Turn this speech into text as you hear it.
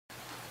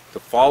The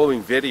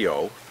following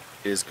video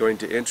is going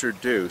to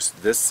introduce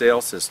this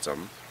sail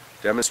system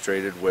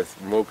demonstrated with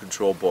remote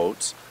control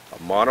boats, a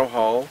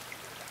monohull,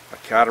 a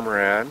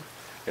catamaran.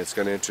 It's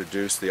going to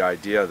introduce the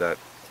idea that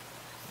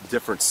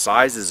different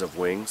sizes of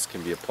wings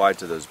can be applied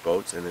to those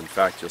boats, and in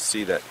fact you'll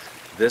see that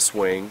this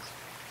wing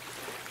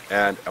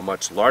and a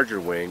much larger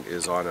wing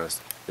is on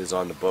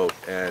the boat.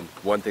 And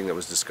one thing that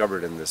was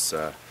discovered in this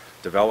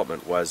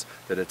development was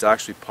that it's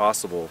actually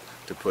possible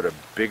to put a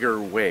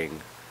bigger wing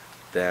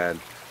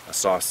than a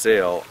saw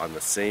sail on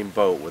the same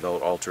boat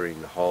without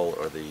altering the hull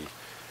or the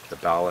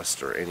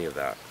ballast or any of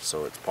that.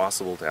 So it's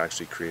possible to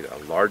actually create a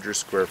larger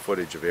square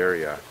footage of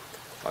area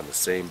on the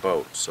same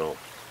boat. So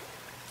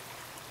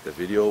the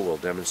video will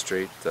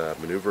demonstrate the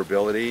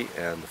maneuverability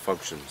and the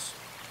functions.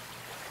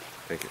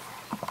 Thank you.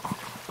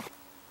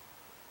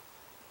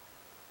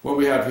 What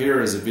we have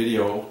here is a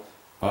video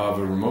of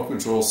a remote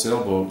control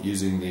sailboat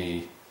using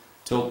the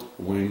tilt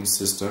wing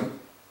system,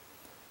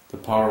 the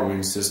power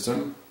wing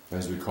system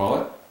as we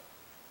call it.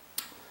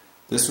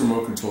 This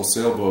remote control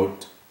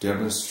sailboat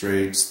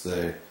demonstrates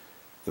the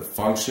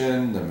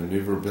function, the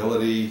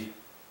maneuverability,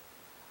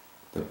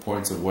 the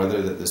points of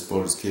weather that this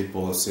boat is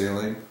capable of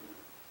sailing.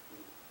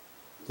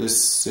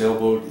 This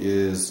sailboat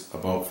is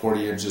about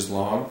 40 inches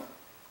long.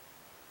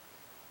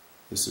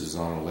 This is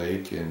on a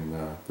lake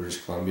in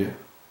British Columbia.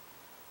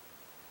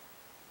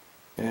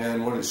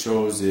 And what it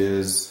shows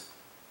is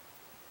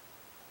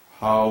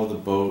how the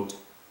boat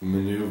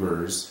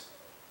maneuvers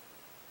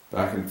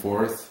back and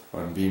forth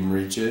on beam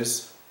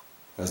reaches,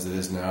 as it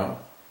is now.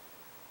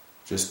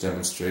 Just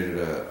demonstrated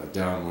a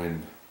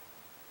downwind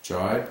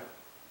jibe.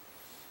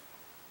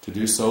 To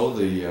do so,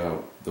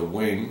 the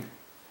wing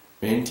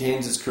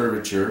maintains its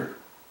curvature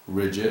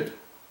rigid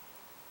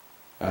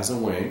as a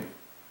wing,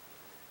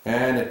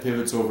 and it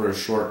pivots over a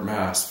short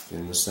mast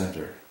in the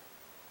center,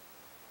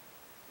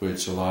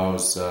 which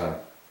allows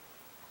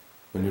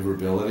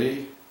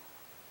maneuverability,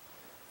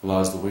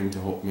 allows the wing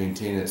to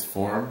maintain its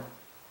form,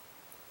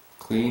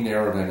 clean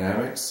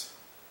aerodynamics,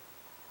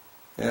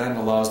 and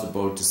allows the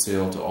boat to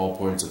sail to all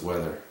points of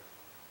weather.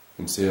 You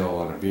can sail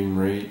on a beam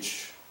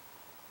reach,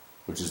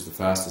 which is the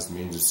fastest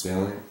means of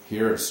sailing.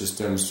 Here it's just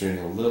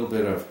demonstrating a little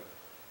bit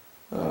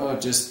of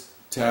just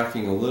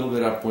tacking a little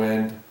bit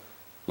upwind.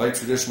 Like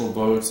traditional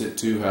boats, it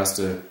too has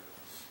to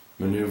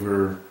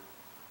maneuver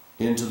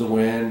into the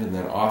wind and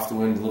then off the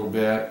wind a little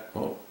bit.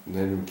 Oh, and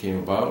then we came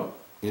about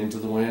into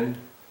the wind.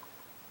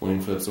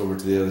 Wing flips over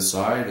to the other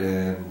side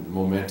and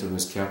momentum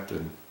is kept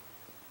and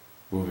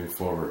moving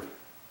forward.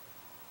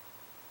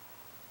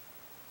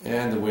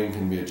 And the wing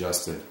can be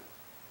adjusted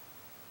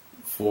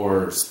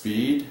for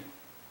speed.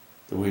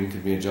 The wing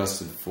can be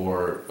adjusted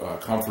for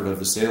comfort of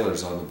the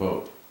sailors on the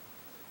boat,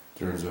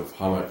 in terms of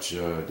how much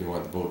do you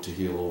want the boat to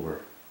heel over.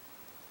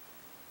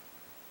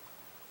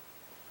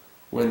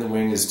 When the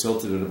wing is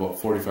tilted at about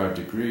 45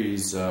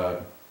 degrees,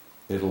 it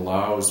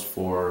allows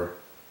for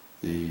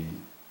the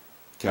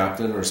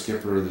captain or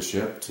skipper of the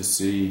ship to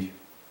see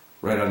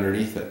right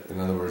underneath it. In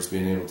other words,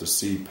 being able to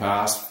see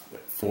past,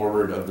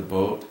 forward of the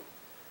boat,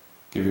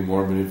 giving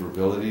more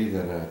maneuverability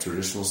than a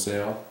traditional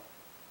sail.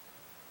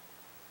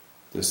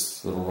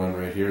 This little run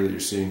right here that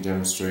you're seeing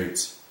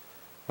demonstrates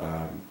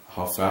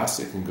how fast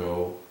it can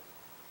go,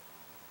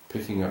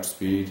 picking up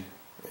speed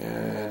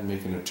and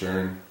making a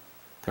turn,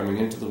 coming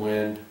into the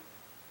wind.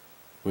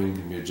 Wing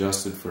can be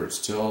adjusted for its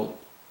tilt,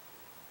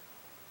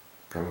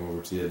 coming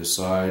over to the other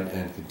side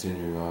and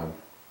continuing on,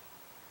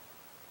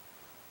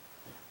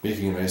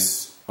 making a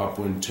nice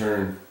upwind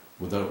turn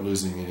without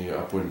losing any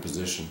upwind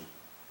position.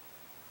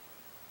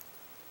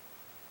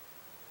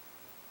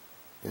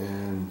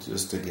 And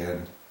just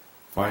again,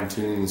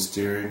 fine-tuning the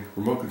steering.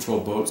 Remote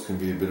control boats can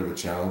be a bit of a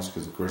challenge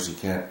because of course you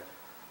can't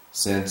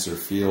sense or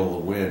feel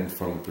the wind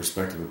from the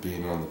perspective of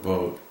being on the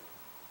boat.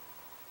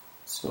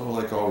 So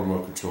like all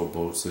remote control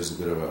boats, there's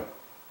a bit of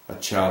a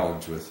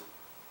challenge with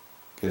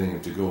getting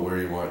it to go where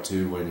you want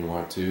to, when you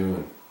want to,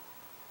 and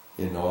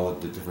in all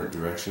of the different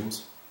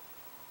directions.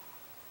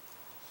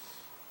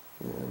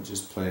 And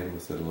just playing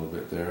with it a little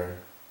bit there.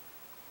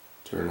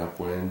 Turn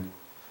upwind.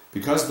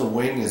 Because the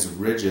wing is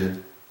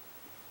rigid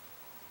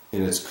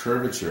in its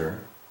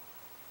curvature,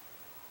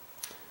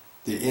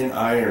 the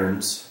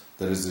in-irons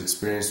that is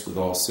experienced with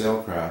all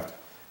sailcraft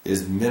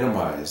is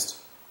minimized.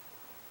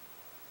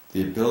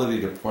 The ability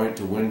to point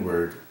to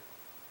windward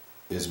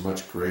is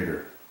much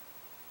greater.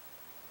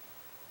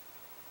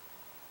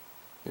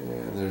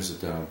 And there's a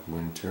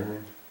downwind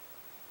turn.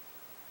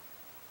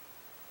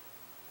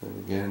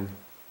 And again.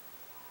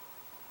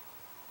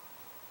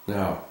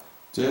 Now,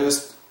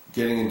 just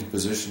getting into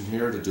position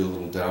here to do a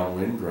little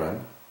downwind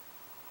run.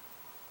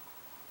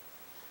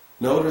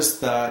 Notice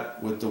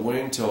that with the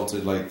wing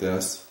tilted like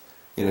this,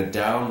 in a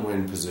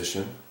downwind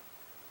position,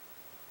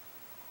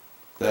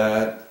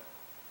 that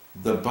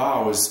the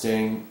bow is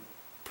staying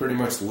pretty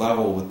much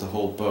level with the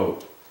whole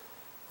boat.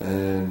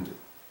 And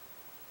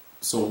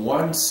so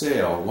one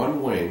sail,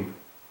 one wing,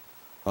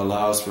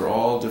 allows for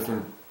all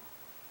different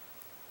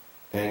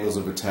angles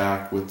of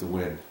attack with the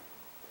wind.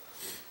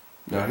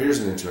 Now here's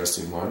an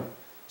interesting one.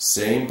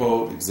 Same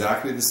boat,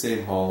 exactly the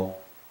same hull,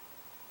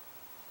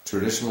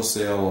 traditional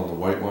sail on the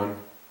white one,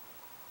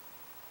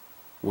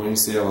 wing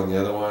sail on the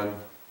other one,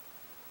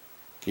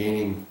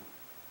 gaining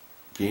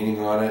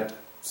on it,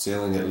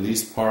 sailing at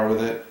least par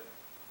with it,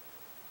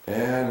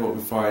 and what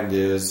we find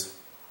is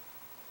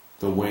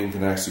the wing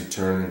can actually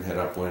turn and head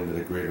upwind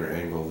at a greater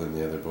angle than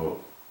the other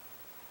boat.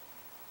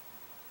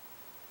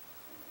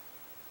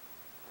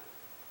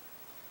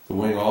 The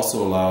wing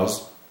also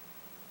allows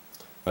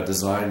a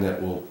design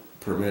that will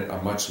permit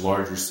a much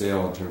larger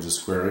sail in terms of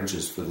square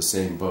inches for the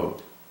same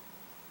boat.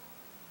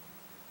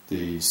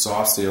 The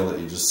soft sail that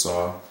you just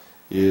saw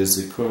is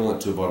equivalent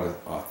to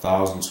about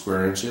 1,000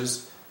 square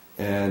inches,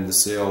 and the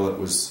sail that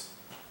was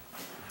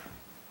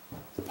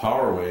the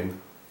power wing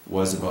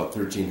was about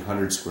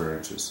 1,300 square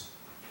inches.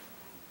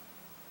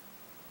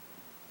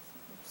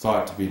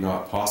 Thought to be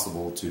not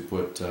possible to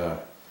put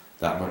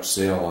that much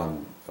sail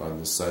on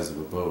this size of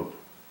a boat.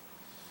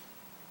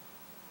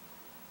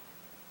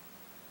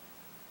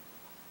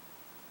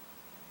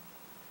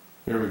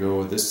 Here we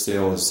go. This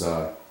sail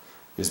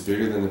is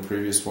bigger than the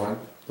previous one,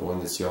 the one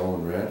that's yellow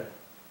and red.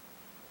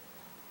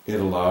 It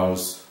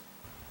allows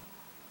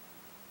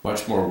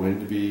much more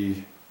wind to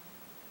be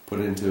put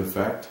into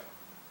effect.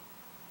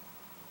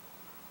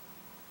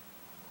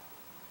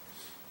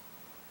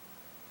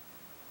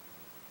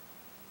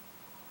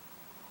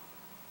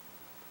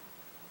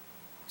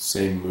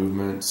 Same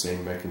movement,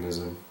 same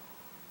mechanism.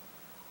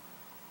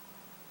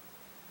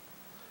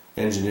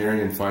 Engineering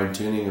and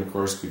fine-tuning, of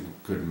course,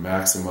 could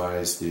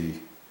maximize the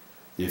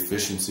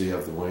efficiency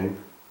of the wing.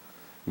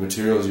 The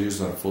materials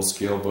used on a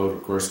full-scale boat,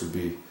 of course, would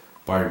be,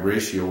 by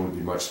ratio, would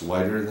be much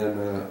lighter than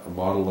a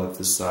model of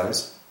this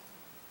size.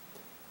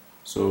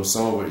 So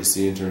some of what you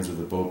see in terms of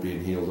the boat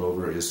being heeled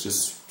over is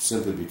just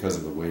simply because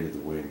of the weight of the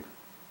wing.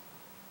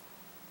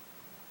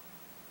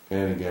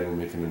 And again, we're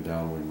making a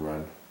downwind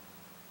run.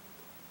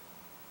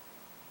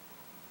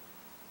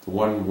 The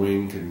one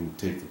wing can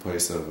take the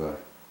place of a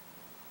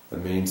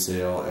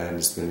mainsail and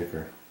a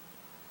spinnaker.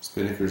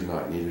 Spinnaker is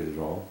not needed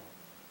at all.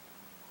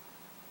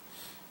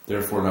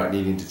 Therefore, not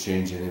needing to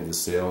change any of the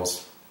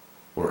sails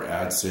or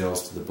add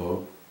sails to the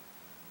boat.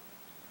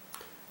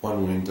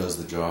 One wing does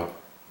the job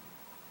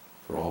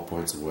for all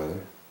points of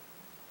weather.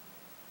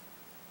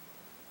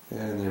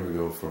 And there we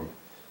go from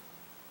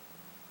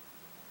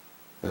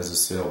as a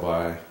sail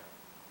by,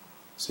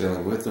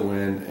 sailing with the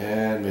wind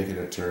and making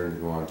a turn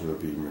to go onto a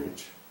beam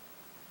reach.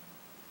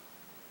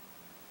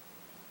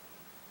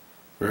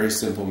 Very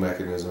simple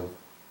mechanism.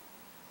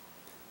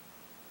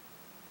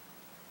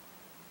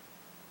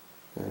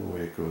 And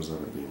away it goes on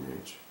a beam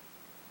reach.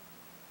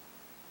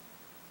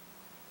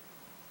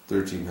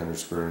 1,300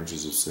 square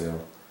inches of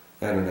sail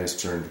and a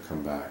nice turn to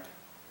come back.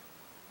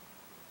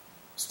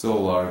 Still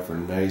allowing for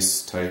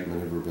nice tight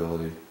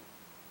maneuverability.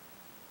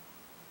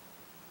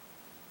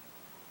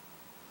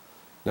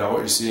 Now what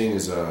you're seeing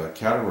is a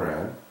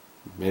catamaran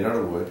made out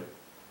of wood.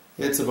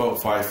 It's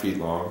about 5 feet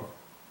long.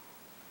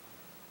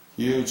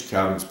 Huge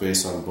cabin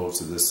space on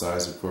boats of this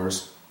size, of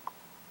course.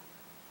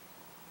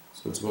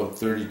 So it's about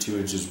 32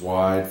 inches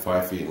wide,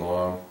 5 feet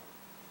long.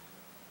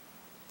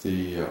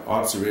 The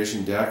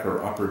observation deck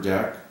or upper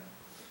deck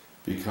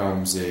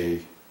becomes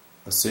a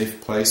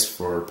safe place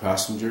for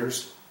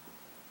passengers.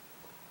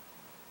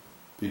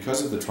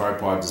 Because of the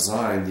tripod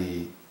design,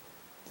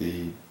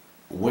 the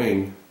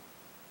wing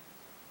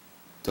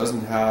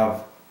doesn't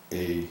have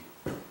a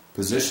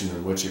position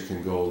in which it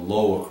can go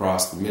low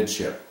across the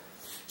midship.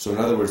 So in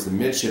other words, the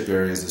midship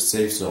area is a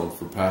safe zone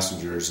for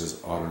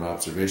passengers on an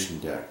observation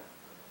deck,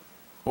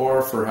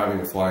 or for having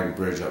a flying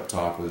bridge up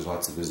top where there's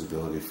lots of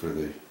visibility for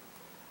the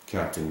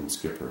captain and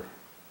skipper.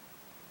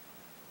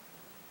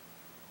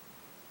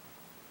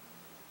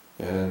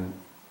 And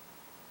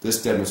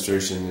this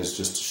demonstration is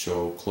just to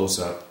show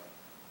close-up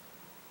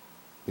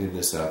in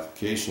this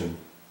application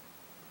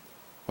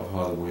of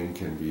how the wing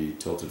can be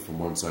tilted from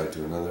one side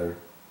to another.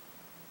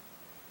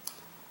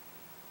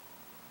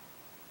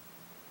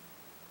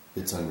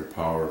 It's under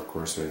power, of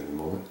course, right at the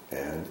moment,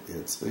 and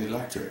it's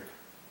electric.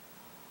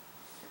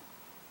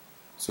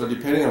 So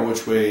depending on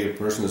which way a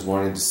person is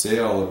wanting to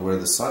sail and where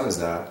the sun is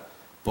at,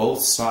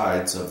 both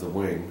sides of the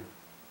wing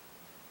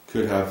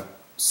could have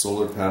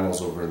solar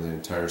panels over the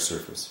entire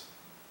surface.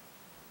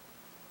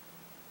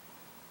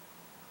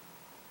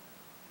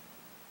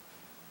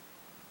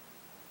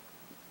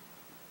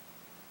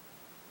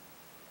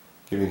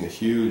 Giving a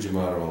huge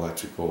amount of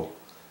electrical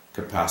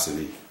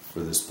capacity for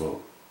this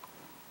boat.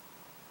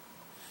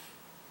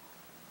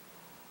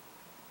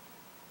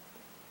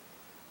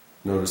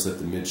 Notice that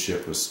the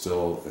midship was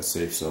still a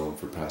safe zone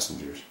for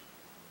passengers.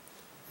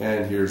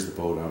 And here's the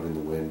boat out in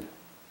the wind,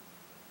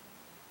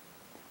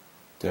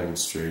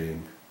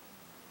 demonstrating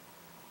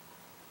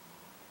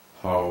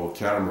how a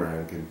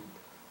catamaran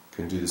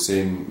can do the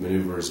same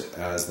maneuvers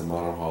as the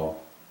monohull.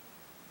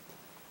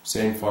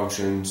 Same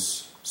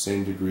functions,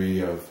 same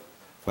degree of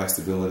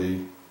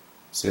flexibility,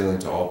 sailing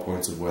to all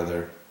points of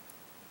weather.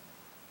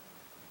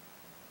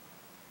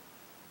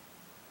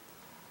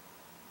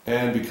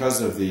 And because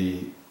of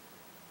the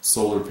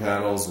solar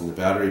panels and the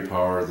battery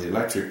power, the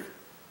electric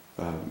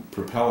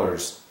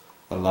propellers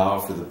allow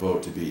for the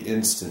boat to be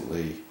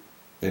instantly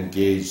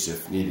engaged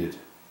if needed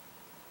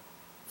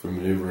for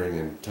maneuvering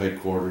in tight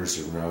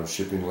quarters around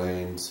shipping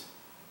lanes,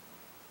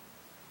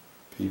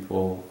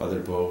 people, other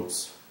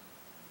boats,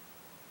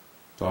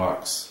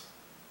 docks,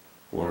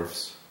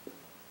 wharfs.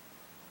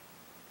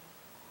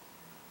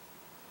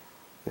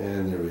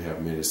 And there we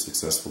have made a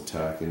successful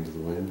tack into the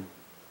wind,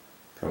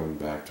 coming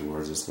back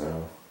towards us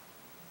now.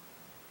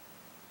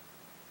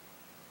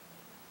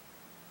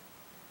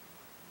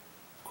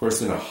 Of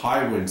course, in a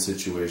high wind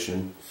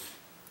situation,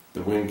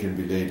 the wind can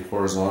be laid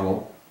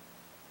horizontal,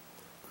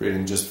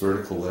 creating just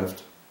vertical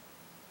lift.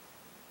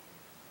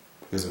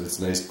 Because of its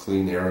nice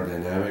clean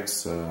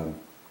aerodynamics,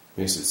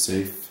 makes it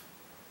safe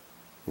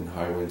in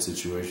high wind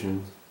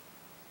situations.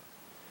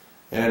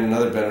 And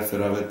another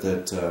benefit of it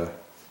that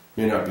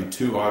may not be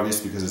too obvious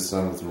because it's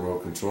done with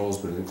remote controls,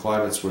 but in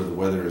climates where the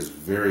weather is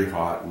very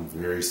hot and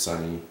very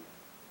sunny,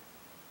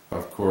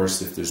 of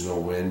course, if there's no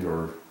wind,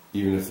 or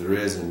even if there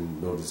is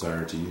and no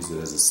desire to use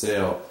it as a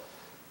sail,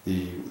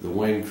 the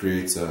wing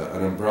creates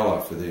an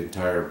umbrella for the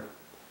entire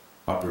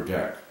upper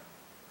deck,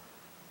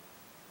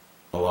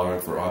 allowing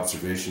for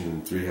observation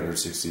in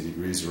 360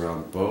 degrees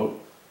around the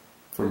boat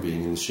from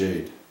being in the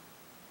shade.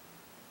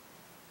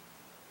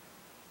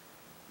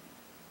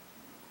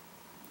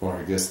 Or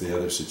I guess the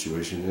other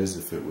situation is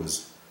if it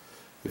was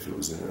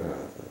in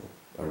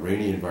a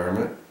rainy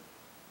environment,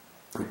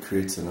 it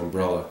creates an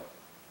umbrella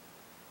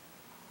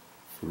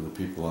for the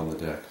people on the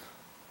deck.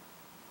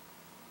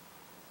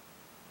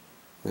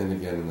 And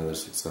again, another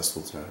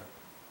successful tack.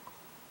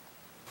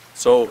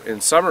 So,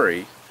 in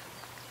summary,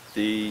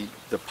 the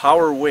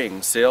Power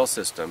Wing sail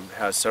system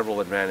has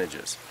several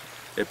advantages.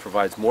 It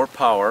provides more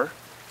power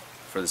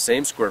for the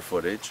same square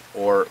footage,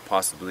 or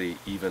possibly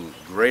even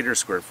greater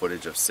square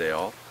footage of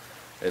sail.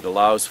 It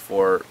allows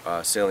for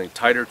sailing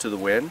tighter to the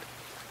wind,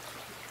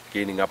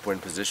 gaining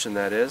upwind position,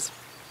 that is.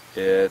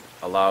 It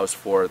allows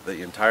for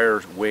the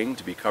entire wing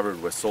to be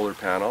covered with solar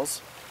panels,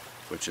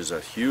 which is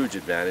a huge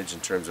advantage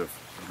in terms of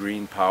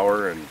green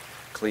power and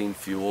clean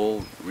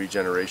fuel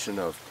regeneration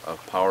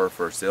of power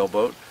for a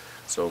sailboat.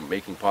 So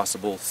making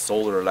possible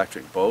solar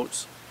electric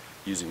boats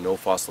using no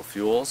fossil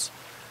fuels.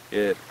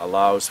 It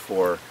allows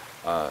for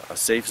a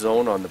safe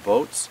zone on the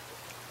boats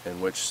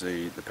in which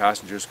the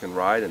passengers can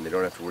ride and they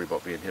don't have to worry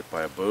about being hit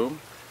by a boom.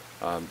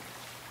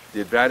 The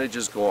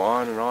advantages go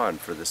on and on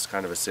for this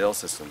kind of a sail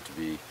system to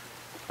be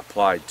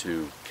applied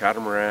to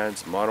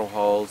catamarans,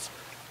 monohulls,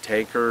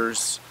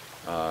 tankers,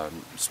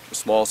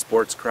 small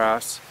sports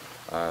crafts.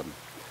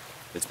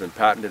 It's been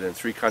patented in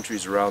 3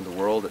 countries around the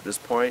world at this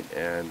point,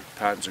 and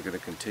patents are going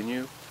to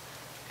continue.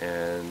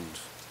 And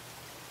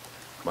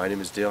my name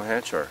is Dale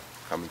Hanchar,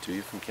 coming to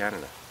you from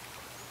Canada.